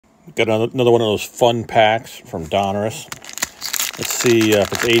Got another one of those fun packs from Donruss. Let's see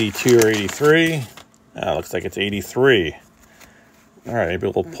if it's 82 or 83. Looks like it's 83. All right, maybe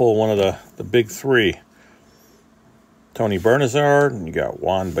we'll pull one of the big three. Tony Bernazard, you got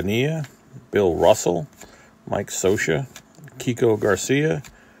Juan Bonilla, Bill Russell, Mike Scioscia, Kiko Garcia,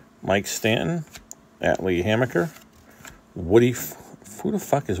 Mike Stanton, Atlee Hammaker, Woody. Who the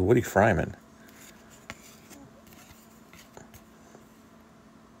fuck is Woody Fryman?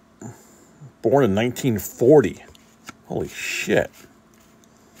 Born in 1940. Holy shit.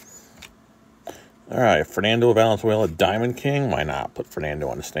 All right, Fernando Valenzuela, Diamond King. Why not put Fernando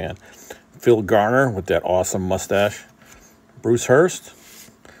on the stand? Phil Garner with that awesome mustache. Bruce Hurst.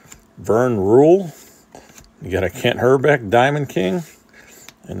 Vern Rule. You got a Kent Herbeck, Diamond King.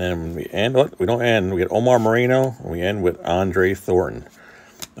 And then we end, we don't end. We get Omar Moreno, and we end with Andre Thornton.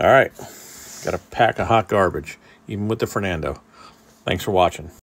 All right. Got a pack of hot garbage, even with the Fernando. Thanks for watching.